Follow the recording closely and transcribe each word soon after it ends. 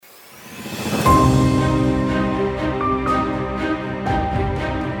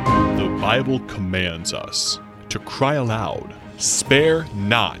Bible commands us to cry aloud, "Spare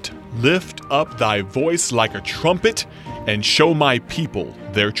not, lift up thy voice like a trumpet, and show my people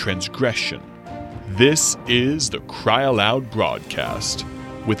their transgression." This is the Cry Aloud broadcast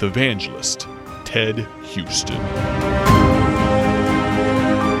with evangelist Ted Houston.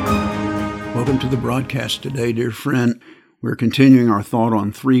 Welcome to the broadcast today, dear friend. We're continuing our thought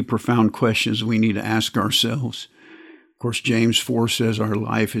on three profound questions we need to ask ourselves. Of course, James 4 says our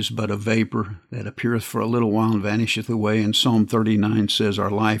life is but a vapor that appeareth for a little while and vanisheth away. And Psalm 39 says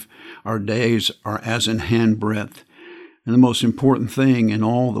our days are as an handbreadth. And the most important thing in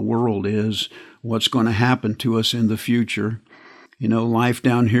all the world is what's going to happen to us in the future. You know, life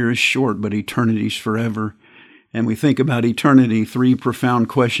down here is short, but eternity's forever. And we think about eternity, three profound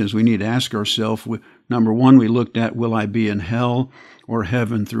questions we need to ask ourselves. Number one, we looked at, will I be in hell or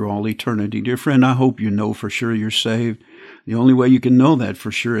heaven through all eternity? Dear friend, I hope you know for sure you're saved. The only way you can know that for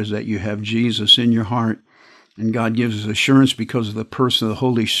sure is that you have Jesus in your heart. And God gives us assurance because of the person of the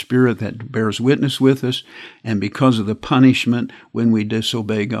Holy Spirit that bears witness with us and because of the punishment when we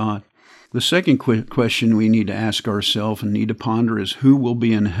disobey God. The second question we need to ask ourselves and need to ponder is, who will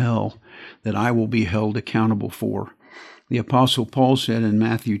be in hell that I will be held accountable for? The Apostle Paul said in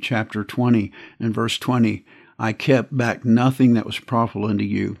Matthew chapter 20 and verse 20, I kept back nothing that was profitable unto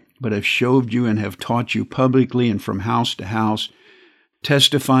you, but have showed you and have taught you publicly and from house to house,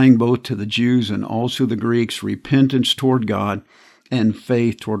 testifying both to the Jews and also the Greeks, repentance toward God and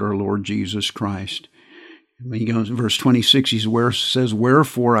faith toward our Lord Jesus Christ. When he goes in verse 26, he says,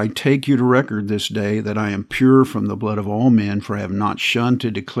 Wherefore I take you to record this day that I am pure from the blood of all men, for I have not shunned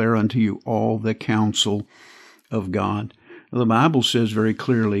to declare unto you all the counsel of God. Now, the Bible says very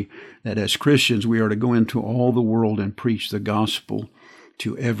clearly that as Christians we are to go into all the world and preach the gospel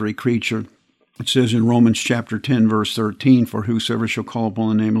to every creature. It says in Romans chapter 10, verse 13, For whosoever shall call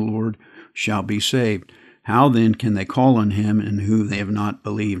upon the name of the Lord shall be saved. How then can they call on him in whom they have not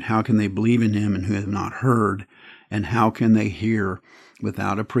believed? How can they believe in him in whom they have not heard? And how can they hear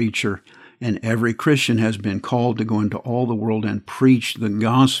without a preacher? And every Christian has been called to go into all the world and preach the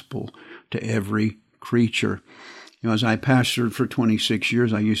gospel to every creature. You know, as I pastored for 26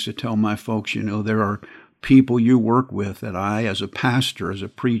 years, I used to tell my folks, there are people you work with that I, as a pastor, as a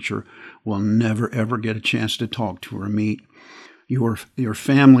preacher, will never, ever get a chance to talk to or meet. Your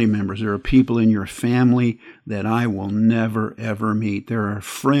family members, there are people in your family that I will never, ever meet. There are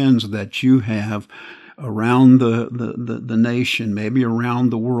friends that you have around the nation, maybe around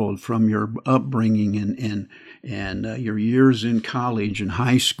the world, from your upbringing and your years in college and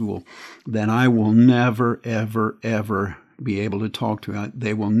high school, that I will never, ever, ever be able to talk to.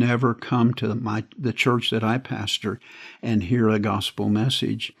 They will never come to the church that I pastor and hear a gospel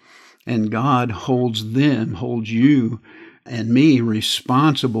message. And God holds you and me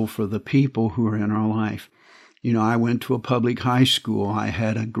responsible for the people who are in our life. I went to a public high school. I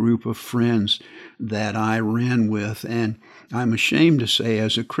had a group of friends that I ran with, and I'm ashamed to say,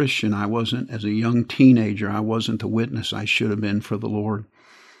 as a Christian, as a young teenager, I wasn't the witness I should have been for the Lord.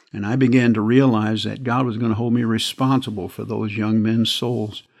 And I began to realize that God was going to hold me responsible for those young men's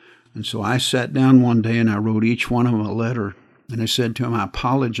souls. And so I sat down one day and I wrote each one of them a letter. And I said to him, I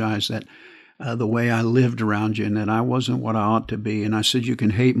apologize that the way I lived around you and that I wasn't what I ought to be. And I said, you can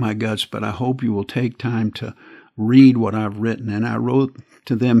hate my guts, but I hope you will take time to read what I've written. And I wrote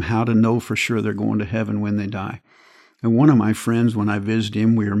to them how to know for sure they're going to heaven when they die. And one of my friends, when I visited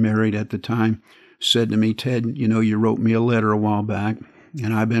him, we were married at the time, said to me, Ted, you wrote me a letter a while back,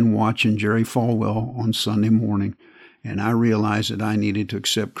 and I've been watching Jerry Falwell on Sunday morning, and I realized that I needed to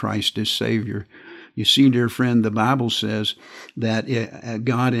accept Christ as Savior. You see, dear friend, the Bible says that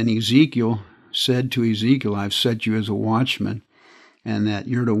God in Ezekiel said to Ezekiel, I've set you as a watchman, and that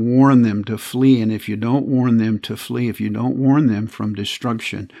you're to warn them to flee. And if you don't warn them to flee, if you don't warn them from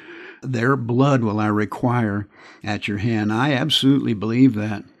destruction, their blood will I require at your hand. I absolutely believe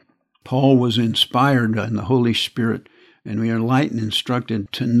that. Paul was inspired in the Holy Spirit, and we are enlightened, instructed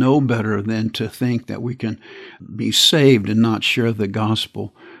to know better than to think that we can be saved and not share the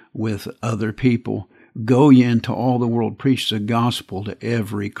gospel with other people. Go ye into all the world, preach the gospel to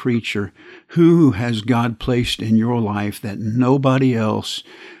every creature. Who has God placed in your life that nobody else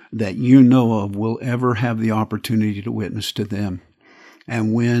that you know of will ever have the opportunity to witness to them?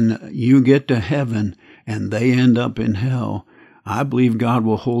 And when you get to heaven and they end up in hell, I believe God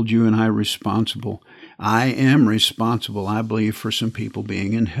will hold you and I responsible. I am responsible, I believe, for some people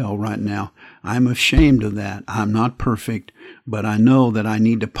being in hell right now. I'm ashamed of that. I'm not perfect, but I know that I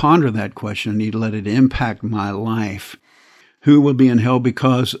need to ponder that question. I need to let it impact my life. Who will be in hell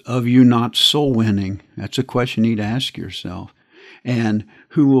because of you not soul winning? That's a question you need to ask yourself. and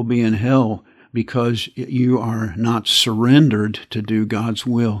who will be in hell because you are not surrendered to do God's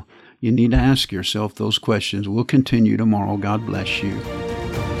will? You need to ask yourself those questions. We'll continue tomorrow. God bless you.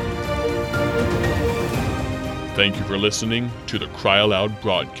 Thank you for listening to the Cry Aloud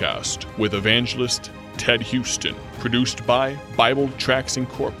broadcast with evangelist Ted Houston, produced by Bible Tracts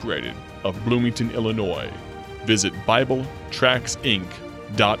Incorporated of Bloomington, Illinois. Visit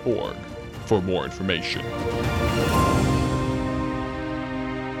BibleTractsInc.org for more information.